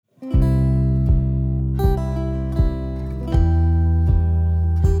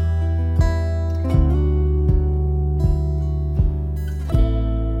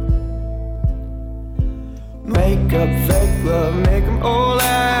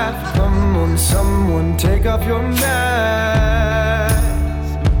on, take off your mask.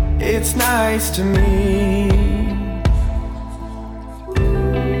 It's nice to meet.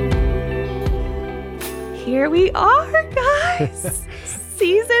 Here we are, guys.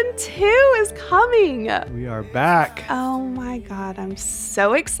 Season 2 is coming. We are back. Oh my God, I'm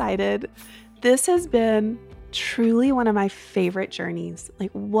so excited. This has been truly one of my favorite journeys.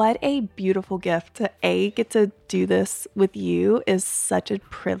 Like, what a beautiful gift to get to do this with you is such a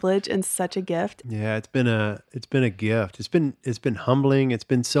privilege and such a gift. Yeah, it's been a gift. It's been humbling. It's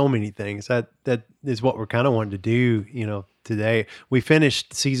been so many things. That is what we're kind of wanting to do, today. We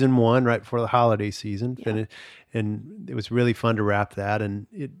finished season 1 right before the holiday season. Yeah. And it was really fun to wrap that, and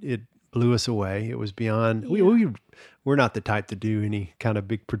it blew us away. It was beyond, we're not the type to do any kind of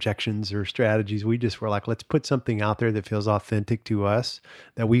big projections or strategies. We just were like, let's put something out there that feels authentic to us,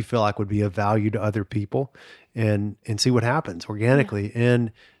 that we feel like would be of value to other people, and see what happens organically. Yeah.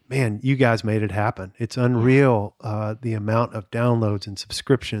 And man, you guys made it happen. It's unreal, the amount of downloads and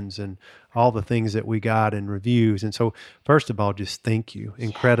subscriptions and all the things that we got and reviews. And so first of all, just thank you.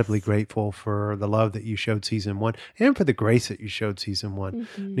 Incredibly grateful for the love that you showed season 1 and for the grace that you showed season 1.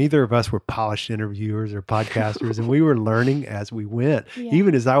 Mm-hmm. Neither of us were polished interviewers or podcasters, and we were learning as we went. Yeah.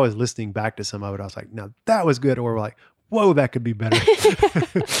 Even as I was listening back to some of it, I was like, no, that was good. Or we're like, whoa, that could be better.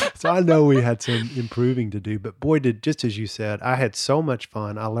 So I know we had some improving to do, but boy, just as you said, I had so much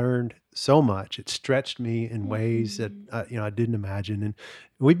fun. I learned so much. It stretched me in ways that I didn't imagine. And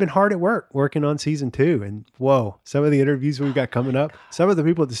we've been hard at work working on season 2. And whoa, some of the interviews we've got coming up, some of the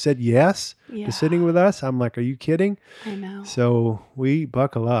people that said yes to sitting with us, I'm like, are you kidding? I know. So we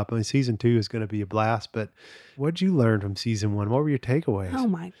buckle up. I mean, season 2 is going to be a blast, but what did you learn from season 1? What were your takeaways? Oh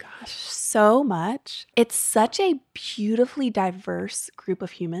my gosh, so much. It's such a beautifully diverse group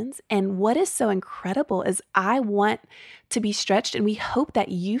of humans. And what is so incredible is I want to be stretched, and we hope that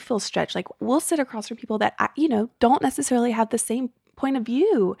you feel stretched. Like, we'll sit across from people that, don't necessarily have the same point of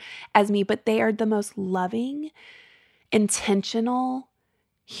view as me, but they are the most loving, intentional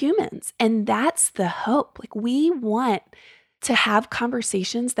humans. And that's the hope. Like, we want to have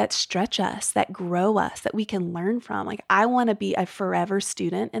conversations that stretch us, that grow us, that we can learn from. Like, I want to be a forever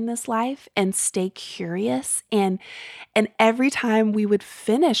student in this life and stay curious. And every time we would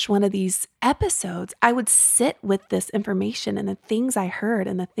finish one of these episodes, I would sit with this information and the things I heard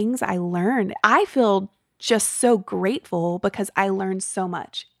and the things I learned. I feel just so grateful because I learned so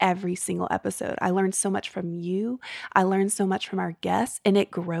much every single episode. I learned so much from you. I learned so much from our guests, and it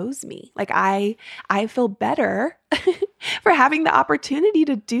grows me. Like, I feel better for having the opportunity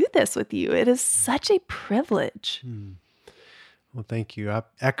to do this with you. It is such a privilege. Well, thank you. I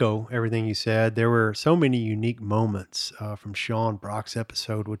echo everything you said. There were so many unique moments from Sean Brock's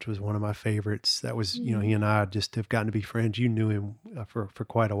episode, which was one of my favorites. That was, he and I just have gotten to be friends. You knew him for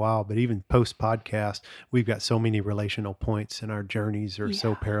quite a while, but even post-podcast, we've got so many relational points, and our journeys are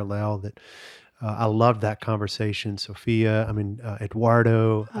so parallel that I loved that conversation. Sophia,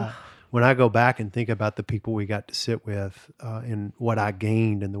 Eduardo. When I go back and think about the people we got to sit with and what I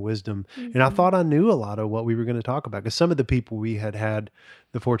gained and the wisdom, and I thought I knew a lot of what we were going to talk about, because some of the people we had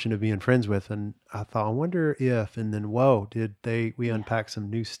the fortune of being friends with, and I thought, I wonder if, and then, whoa, we unpack some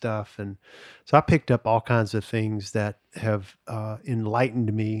new stuff. And so I picked up all kinds of things that have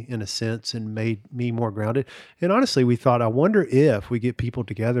enlightened me in a sense and made me more grounded. And honestly, we thought, I wonder if we get people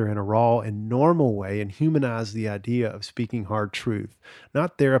together in a raw and normal way and humanize the idea of speaking hard truth,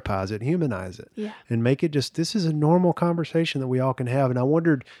 not therapize it, humanize it, and make it just, this is a normal conversation that we all can have. And I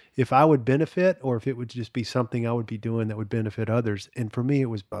wondered if I would benefit or if it would just be something I would be doing that would benefit others. And for me, it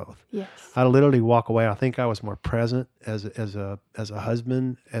was both. Yes. I literally walk away. I think I was more present as a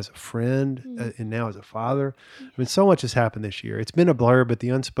husband, as a friend, and now as a father. I mean, so much has happened this year. It's been a blur, but the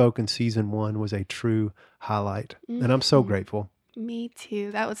Unspoken season 1 was a true highlight. And I'm so grateful. Me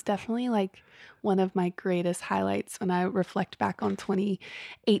too. That was definitely like one of my greatest highlights when I reflect back on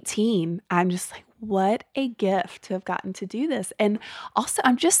 2018. I'm just like, what a gift to have gotten to do this. And also,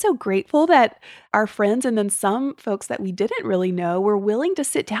 I'm just so grateful that our friends and then some folks that we didn't really know were willing to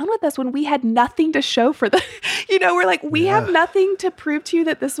sit down with us when we had nothing to show for the, we're like, we have nothing to prove to you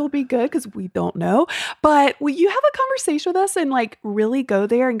that this will be good because we don't know. But will you have a conversation with us and like really go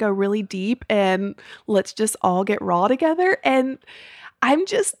there and go really deep and let's just all get raw together? And I'm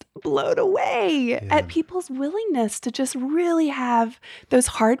just blown away at people's willingness to just really have those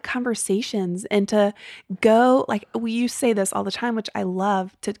hard conversations and to go, like, you say this all the time, which I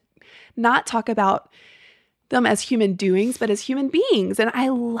love, to not talk about them as human doings, but as human beings. And I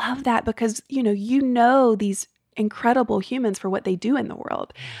love that because, you know these incredible humans for what they do in the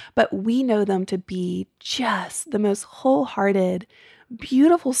world, but we know them to be just the most wholehearted,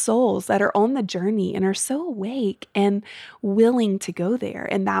 beautiful souls that are on the journey and are so awake and willing to go there.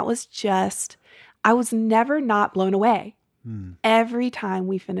 And that was just, I was never not blown away. Every time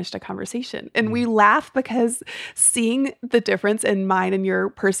we finished a conversation. And we laugh because seeing the difference in mine and your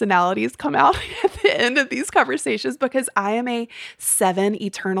personalities come out at the end of these conversations, because I am a 7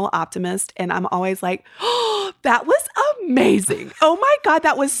 eternal optimist and I'm always like, oh, that was amazing. Oh my God,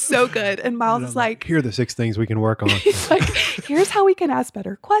 that was so good. And Miles is like, here are the 6 things we can work on. He's like, here's how we can ask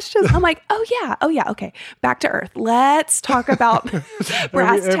better questions. I'm like, oh yeah. Okay. Back to earth. Let's talk about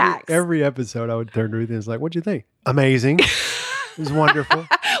brass tacks. Every episode I would turn to Ruth and it's like, what'd you think? Amazing. It was wonderful.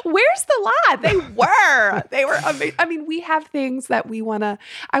 Where's the lie? They were amazing. I mean, we have things that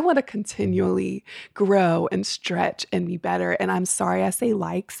I want to continually grow and stretch and be better. And I'm sorry I say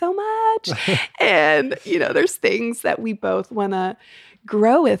like so much. And, there's things that we both want to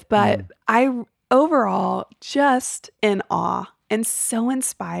grow with, but I overall just in awe and so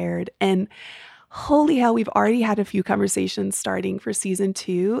inspired. And holy hell, we've already had a few conversations starting for season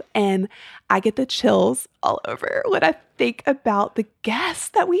 2, and I get the chills all over when I think about the guests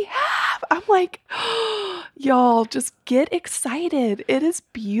that we have. I'm like, oh, y'all, just get excited. It is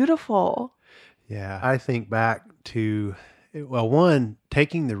beautiful. Yeah, I think back to, well, one,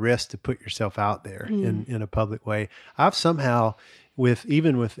 taking the risk to put yourself out there in a public way. I've somehow,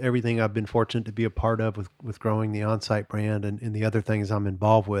 even with everything I've been fortunate to be a part of with growing the On-Site brand and the other things I'm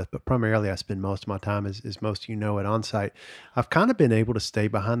involved with, but primarily I spend most of my time, as most of you know, at On-Site. I've kind of been able to stay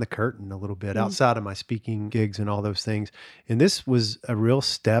behind the curtain a little bit outside of my speaking gigs and all those things. And this was a real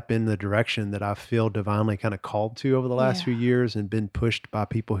step in the direction that I feel divinely kind of called to over the last few years and been pushed by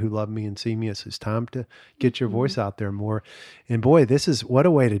people who love me and see me as it's time to get your voice out there more. And boy, this is what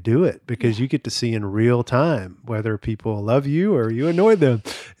a way to do it, because you get to see in real time whether people love you or you annoy them.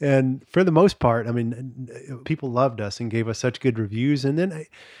 And for the most part, I mean, people loved us and gave us such good reviews. And then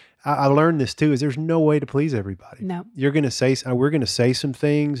I learned this too, is there's no way to please everybody. No. We're going to say some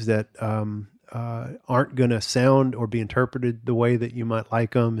things that aren't going to sound or be interpreted the way that you might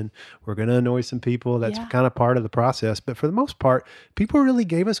like them. And we're going to annoy some people. That's kind of part of the process. But for the most part, people really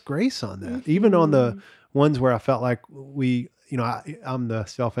gave us grace on that. Even on the ones where I felt like I'm the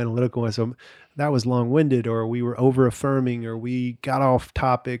self-analytical one, so that was long-winded, or we were over-affirming, or we got off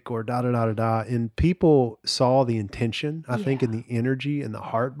topic, or da-da-da-da-da. And people saw the intention, I think, and the energy and the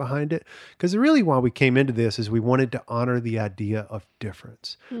heart behind it. Because really why we came into this is we wanted to honor the idea of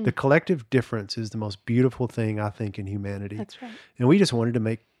difference. The collective difference is the most beautiful thing, I think, in humanity. That's right. And we just wanted to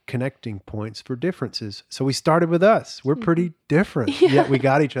make connecting points for differences. So we started with us. We're pretty different, yet we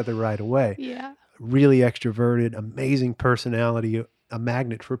got each other right away. Yeah. Really extroverted, amazing personality, a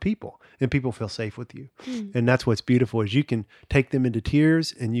magnet for people, and people feel safe with you. And that's what's beautiful, is you can take them into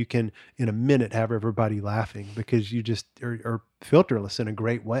tears and you can in a minute have everybody laughing because you just are filterless in a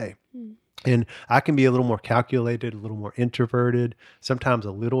great way. And I can be a little more calculated, a little more introverted, sometimes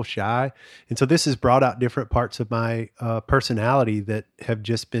a little shy. And so this has brought out different parts of my personality that have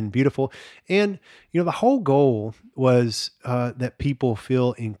just been beautiful. And, the whole goal was that people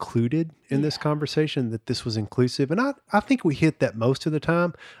feel included in this conversation, that this was inclusive. And I think we hit that most of the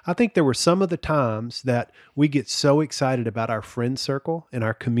time. I think there were some of the times that we get so excited about our friend circle and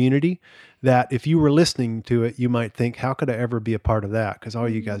our community that if you were listening to it, you might think, how could I ever be a part of that? Because all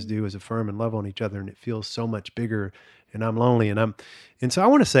you guys do is affirm and love on each other, and it feels so much bigger, and I'm lonely. And so I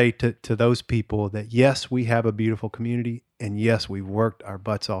want to say to those people that, yes, we have a beautiful community, and yes, we've worked our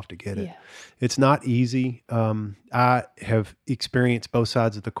butts off to get it. Yes. It's not easy. I have experienced both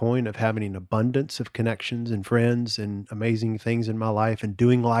sides of the coin of having an abundance of connections and friends and amazing things in my life and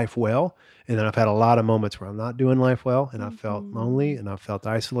doing life well. And then I've had a lot of moments where I'm not doing life well, and I felt lonely and I felt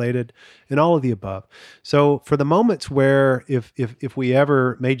isolated and all of the above. So for the moments where if we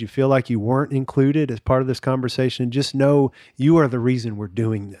ever made you feel like you weren't included as part of this conversation, just know you are the reason we're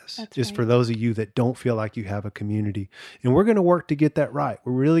doing this. That's just right. for those of you that don't feel like you have a community. And we're going to work to get that right.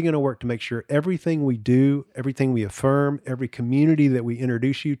 We're really going to work to make sure everything we do, everything we affirm, every community that we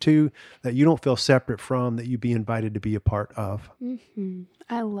introduce you to, that you don't feel separate from, that you be invited to be a part of.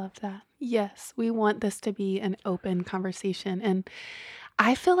 I love that. Yes, we want this to be an open conversation. And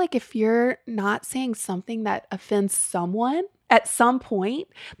I feel like if you're not saying something that offends someone at some point,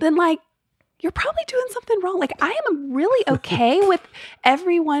 then you're probably doing something wrong. I am really okay with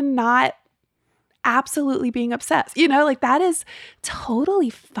everyone not absolutely being obsessed. That is totally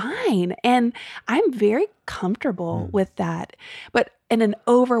fine. And I'm very comfortable with that. But in an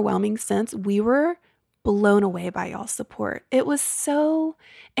overwhelming sense, we were blown away by y'all's support. It was so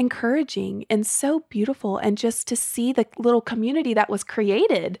encouraging and so beautiful. And just to see the little community that was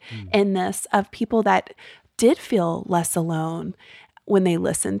created in this, of people that did feel less alone, when they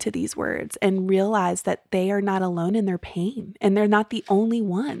listen to these words and realize that they are not alone in their pain, and they're not the only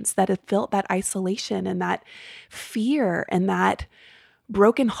ones that have felt that isolation and that fear and that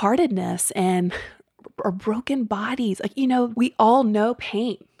brokenheartedness and or broken bodies. Like, we all know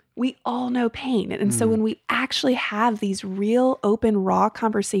pain. We all know pain. And so when we actually have these real, open, raw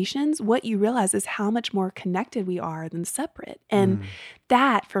conversations, what you realize is how much more connected we are than separate. And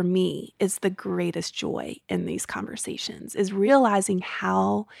that, for me, is the greatest joy in these conversations, is realizing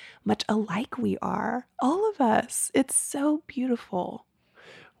how much alike we are, all of us. It's so beautiful.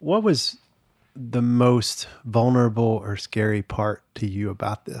 What was the most vulnerable or scary part to you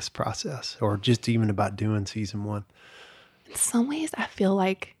about this process, or just even about doing season 1? In some ways, I feel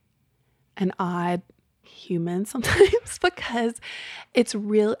like an odd human sometimes because it's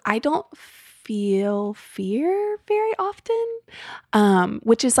real. I don't feel fear very often,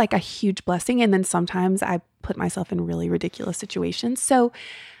 which is like a huge blessing. And then sometimes I put myself in really ridiculous situations. So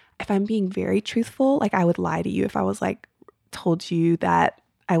if I'm being very truthful, like I would lie to you if I was like, told you that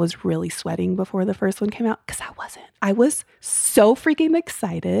I was really sweating before the first one came out, because I wasn't. I was so freaking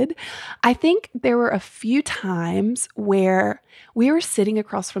excited. I think there were a few times where we were sitting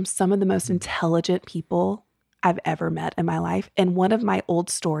across from some of the most intelligent people I've ever met in my life. And one of my old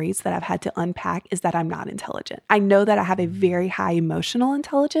stories that I've had to unpack is that I'm not intelligent. I know that I have a very high emotional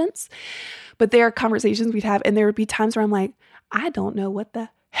intelligence, but there are conversations we'd have, and there would be times where I'm like, I don't know what the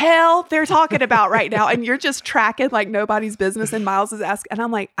hell they're talking about right now. And you're just tracking like nobody's business. And Miles is asking, and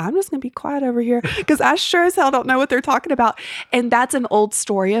I'm like, I'm just going to be quiet over here because I sure as hell don't know what they're talking about. And that's an old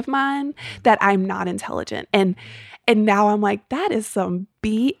story of mine, that I'm not intelligent. And now I'm like, that is some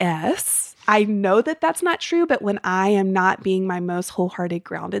BS. I know that that's not true, but when I am not being my most wholehearted,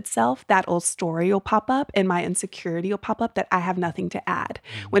 grounded self, that old story will pop up and my insecurity will pop up that I have nothing to add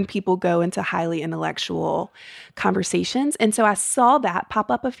when people go into highly intellectual conversations. And so I saw that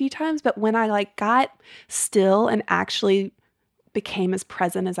pop up a few times, but when I like got still and actually became as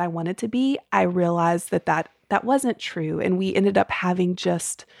present as I wanted to be, I realized that wasn't true. And we ended up having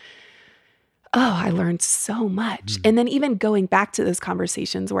just I learned so much. And then even going back to those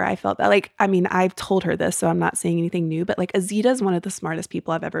conversations where I felt that, like, I mean, I've told her this, so I'm not saying anything new, but like Azita is one of the smartest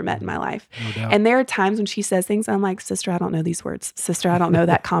people I've ever met in my life. No doubt. And there are times when she says things, I'm like, sister, I don't know these words. Sister, I don't know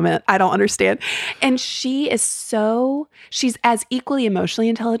that comment. I don't understand. And she's as equally emotionally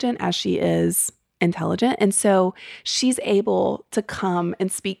intelligent as she is intelligent. And so she's able to come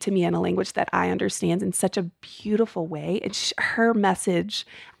and speak to me in a language that I understand in such a beautiful way. And her message,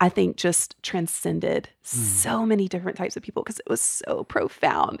 I think, just transcended so many different types of people because it was so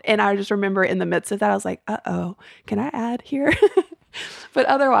profound. And I just remember in the midst of that, I was like, uh-oh, can I add here? But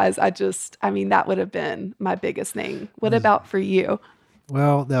otherwise, that would have been my biggest thing. What about for you?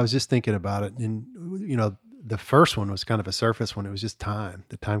 Well, I was just thinking about it. And, the first one was kind of a surface one. It was just time.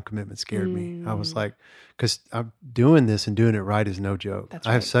 The time commitment scared me. I was like, because I'm doing this and doing it right is no joke. That's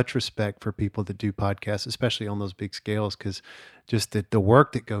I have right. such respect for people that do podcasts, especially on those big scales, because just the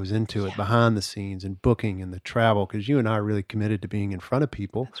work that goes into it behind the scenes and booking and the travel, because you and I are really committed to being in front of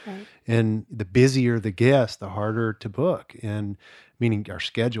people. That's right. And the busier the guest, the harder to book, and meaning our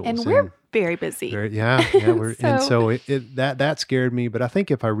schedules. And we're very busy. And so that scared me. But I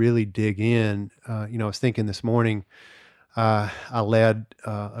think if I really dig in, I was thinking this morning, I led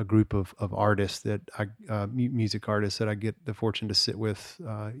a group of artists that music artists that I get the fortune to sit with,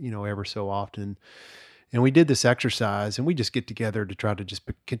 ever so often. And we did this exercise, and we just get together to try to just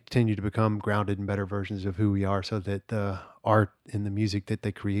continue to become grounded and better versions of who we are, so that the art and the music that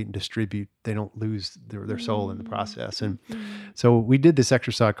they create and distribute, they don't lose their soul in the process. And so we did this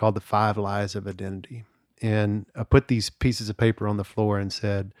exercise called the 5 Lies of Identity. And I put these pieces of paper on the floor and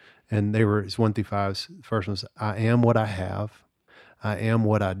said, and they were, it's 1 through 5. The first one was, I am what I have. I am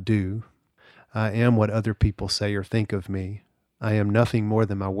what I do. I am what other people say or think of me. I am nothing more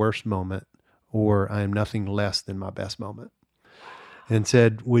than my worst moment, or I am nothing less than my best moment. And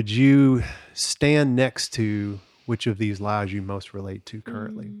said, would you stand next to which of these lies you most relate to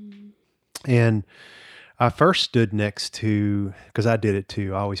currently? And I first stood next to, because I did it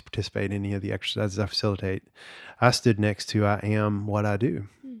too, I always participate in any of the exercises I facilitate. I stood next to I am what I do.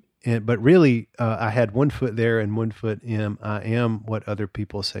 But really, I had 1 foot there and 1 foot in I am what other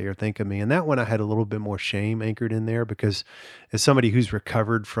people say or think of me. And that one I had a little bit more shame anchored in there, because as somebody who's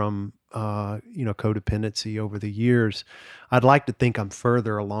recovered from codependency over the years, I'd like to think I'm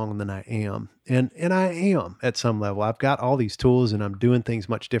further along than I am. And I am at some level. I've got all these tools and I'm doing things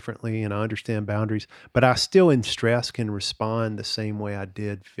much differently and I understand boundaries, but I still in stress can respond the same way I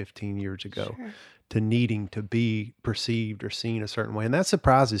did 15 years ago. Sure. to needing to be perceived or seen a certain way. And that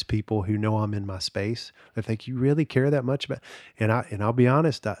surprises people who know I'm in my space. They think, you really care that much about, and I'll be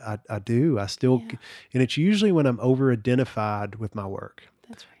honest, I do. I still, and it's usually when I'm over identified with my work.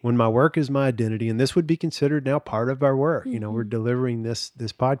 That's right. When my work is my identity, and this would be considered now part of our work. You know, we're delivering this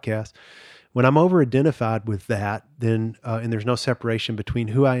podcast. When I'm over identified with that, then, and there's no separation between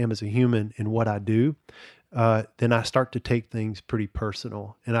who I am as a human and what I do, then I start to take things pretty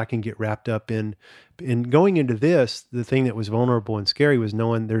personal, and I can get wrapped up in going into this. The thing that was vulnerable and scary was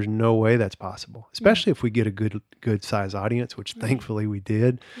knowing there's no way that's possible, especially if we get a good size audience, which thankfully we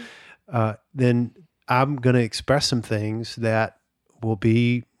did. Then I'm going to express some things that will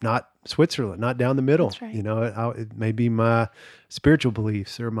be not Switzerland, not down the middle. That's right. You know, it may be my spiritual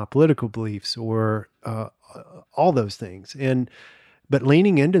beliefs or my political beliefs or all those things. But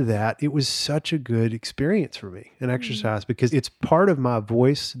leaning into that, it was such a good experience for me, an exercise, because it's part of my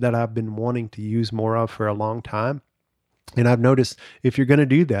voice that I've been wanting to use more of for a long time. And I've noticed if you're going to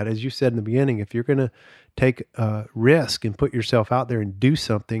do that, as you said in the beginning, if you're going to take a risk and put yourself out there and do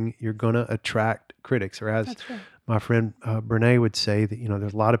something, you're going to attract critics. Or as my friend Brene would say, that, you know,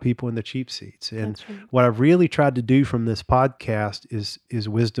 there's a lot of people in the cheap seats. And what I've really tried to do from this podcast is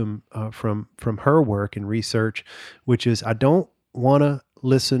wisdom from her work and research, which is I don't want to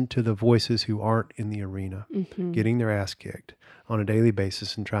listen to the voices who aren't in the arena, getting their ass kicked on a daily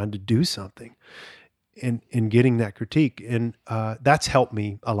basis and trying to do something and getting that critique. And that's helped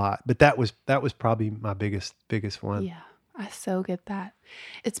me a lot. But that was probably my biggest one. Yeah, I so get that.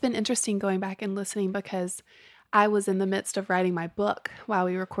 It's been interesting going back and listening because I was in the midst of writing my book while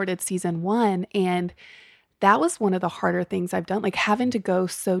we recorded season 1. And that was one of the harder things I've done. Like having to go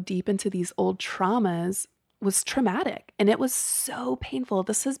so deep into these old traumas was traumatic, and it was so painful.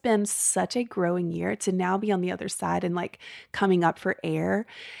 This has been such a growing year to now be on the other side and like coming up for air.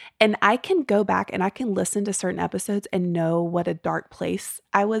 And I can go back and I can listen to certain episodes and know what a dark place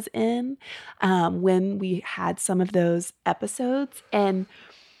I was in when we had some of those episodes. And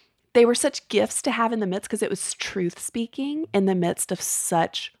they were such gifts to have in the midst because it was truth speaking in the midst of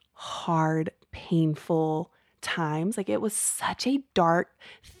such hard, painful times. Like it was such a dark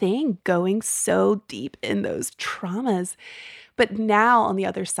thing going so deep in those traumas. But now on the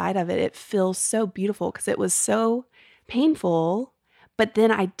other side of it, it feels so beautiful because it was so painful. But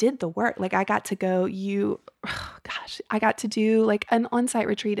then I did the work. Like I got to go, I got to do like an on-site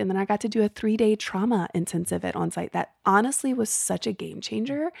retreat, and then I got to do a 3-day trauma intensive at on-site. That honestly was such a game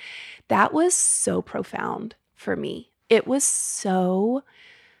changer. That was so profound for me. It was so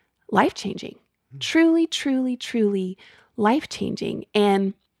life-changing. Truly, truly, truly life-changing.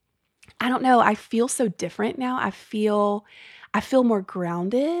 And I don't know, I feel so different now. I feel more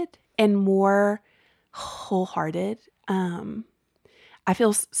grounded and more wholehearted. I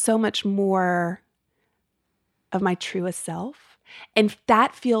feel so much more of my truest self. And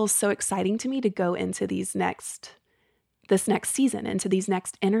that feels so exciting to me to go into this next season, into these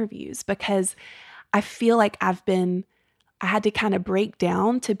next interviews, because I feel like I had to kind of break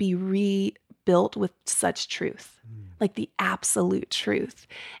down to be rebuilt with such truth, like the absolute truth.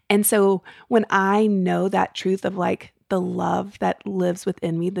 And so when I know that truth of like the love that lives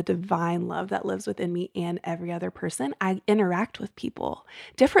within me, the divine love that lives within me and every other person, I interact with people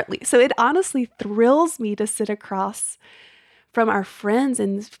differently. So it honestly thrills me to sit across from our friends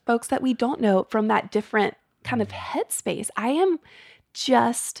and folks that we don't know from that different kind of headspace. I am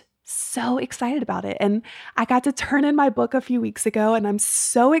just so excited about it. And I got to turn in my book a few weeks ago, and I'm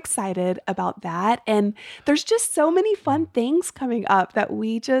so excited about that. And there's just so many fun things coming up that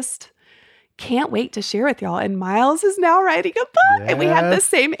we just can't wait to share with y'all. And Miles is now writing a book, and we have the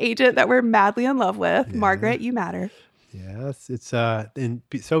same agent that we're madly in love with. Margaret, you matter. Yes, it's and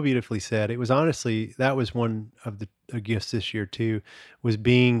so beautifully said. It was honestly, that was one of the gifts this year too, was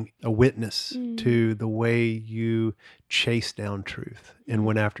being a witness to the way you chased down truth and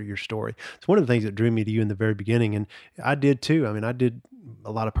went after your story. It's one of the things that drew me to you in the very beginning, and I did too. I mean, I did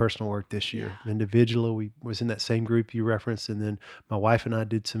a lot of personal work this year. Individually, we was in that same group you referenced, and then my wife and I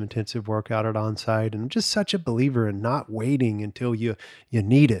did some intensive work out at on-site. And I'm just such a believer in not waiting until you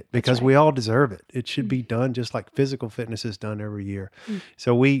need it, because we all deserve it. It should be done just like physical fitness is done every year.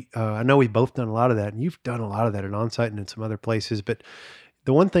 So I know we've both done a lot of that, and you've done a lot of that at on-site and in some other places. But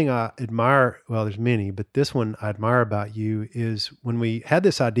the one thing I admire, well, there's many, but this one I admire about you is when we had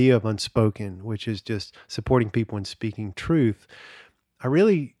this idea of Unspoken, which is just supporting people in speaking truth,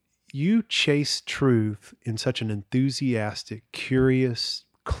 you chase truth in such an enthusiastic, curious,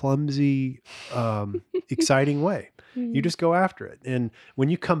 clumsy, exciting way. You just go after it. And when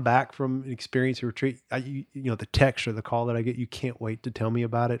you come back from an experience or retreat, you know, the text or the call that I get, you can't wait to tell me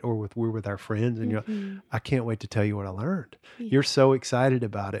about it, or we're with our friends and you're, I can't wait to tell you what I learned. You're so excited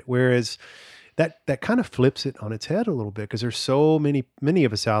about it. Whereas that kind of flips it on its head a little bit, because there's so many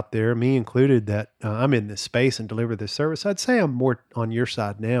of us out there, me included, that I'm in this space and deliver this service. I'd say I'm more on your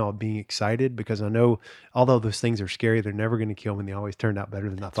side now, being excited, because I know although those things are scary, they're never going to kill me. They always turned out better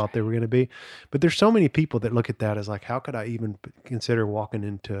than I thought they were going to be. But there's so many people that look at that as like, how could I even consider walking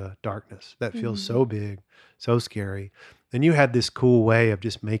into darkness? That feels so big, so scary. And you had this cool way of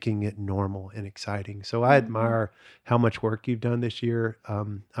just making it normal and exciting. So I admire how much work you've done this year.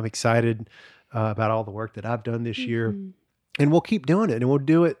 I'm excited about all the work that I've done this year. And we'll keep doing it. And we'll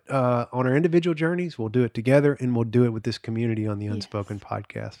do it on our individual journeys. We'll do it together, and we'll do it with this community on the Unspoken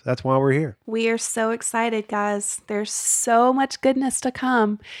podcast. That's why we're here. We are so excited, guys. There's so much goodness to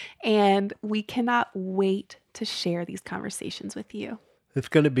come, and we cannot wait to share these conversations with you. It's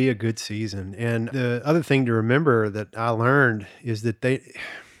going to be a good season. And the other thing to remember that I learned is that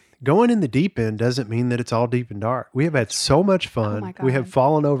going in the deep end doesn't mean that it's all deep and dark. We have had so much fun. We have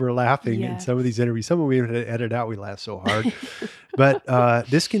fallen over laughing in some of these interviews. Some of them we had to edit out. We laugh so hard. But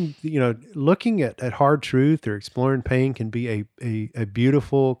this can, looking at hard truth or exploring pain can be a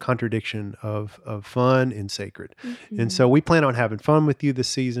beautiful contradiction of fun and sacred. And so we plan on having fun with you this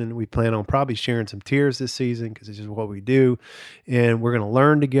season. We plan on probably sharing some tears this season, because it's just what we do. And we're going to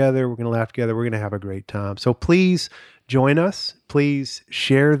learn together. We're going to laugh together. We're going to have a great time. So please join us. Please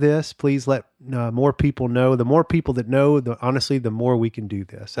share this. Please let more people know. The more people that know, honestly, the more we can do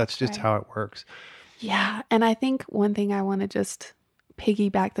this. That's just how it works. Yeah. And I think one thing I want to just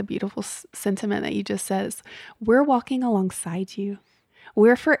piggyback the beautiful sentiment that you just said is, we're walking alongside you.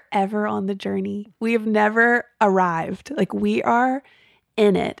 We're forever on the journey. We have never arrived. Like, we are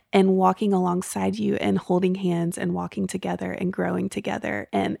in it and walking alongside you and holding hands and walking together and growing together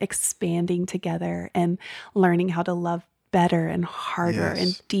and expanding together and learning how to love better and harder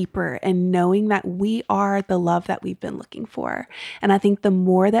and deeper, and knowing that we are the love that we've been looking for. And I think the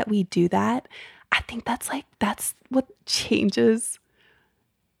more that we do that, I think that's what changes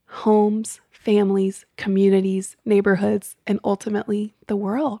homes, families, communities, neighborhoods, and ultimately the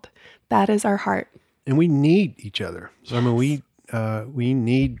world. That is our heart. And we need each other. Yes. I mean, we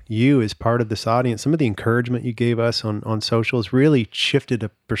need you as part of this audience. Some of the encouragement you gave us on socials really shifted a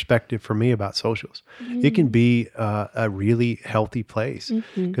perspective for me about socials. It can be a really healthy place,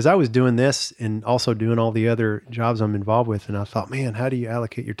 because I was doing this and also doing all the other jobs I'm involved with. And I thought, man, how do you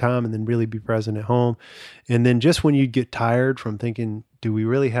allocate your time and then really be present at home? And then just when you get tired from thinking, do we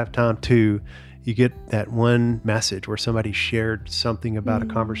really have time to, you get that one message where somebody shared something about a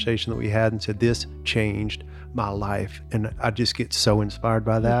conversation that we had and said, this changed my life. And I just get so inspired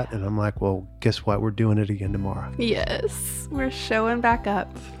by that. And I'm like, well, guess what? We're doing it again tomorrow. Yes, we're showing back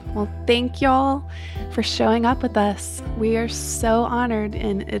up. Well, thank y'all for showing up with us. We are so honored,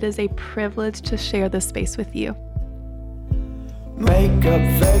 and it is a privilege to share this space with you. Make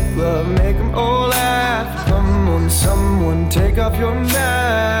up, fake love, make them all laugh. Come on, someone, take off your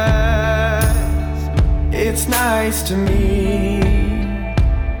mask. It's nice to meet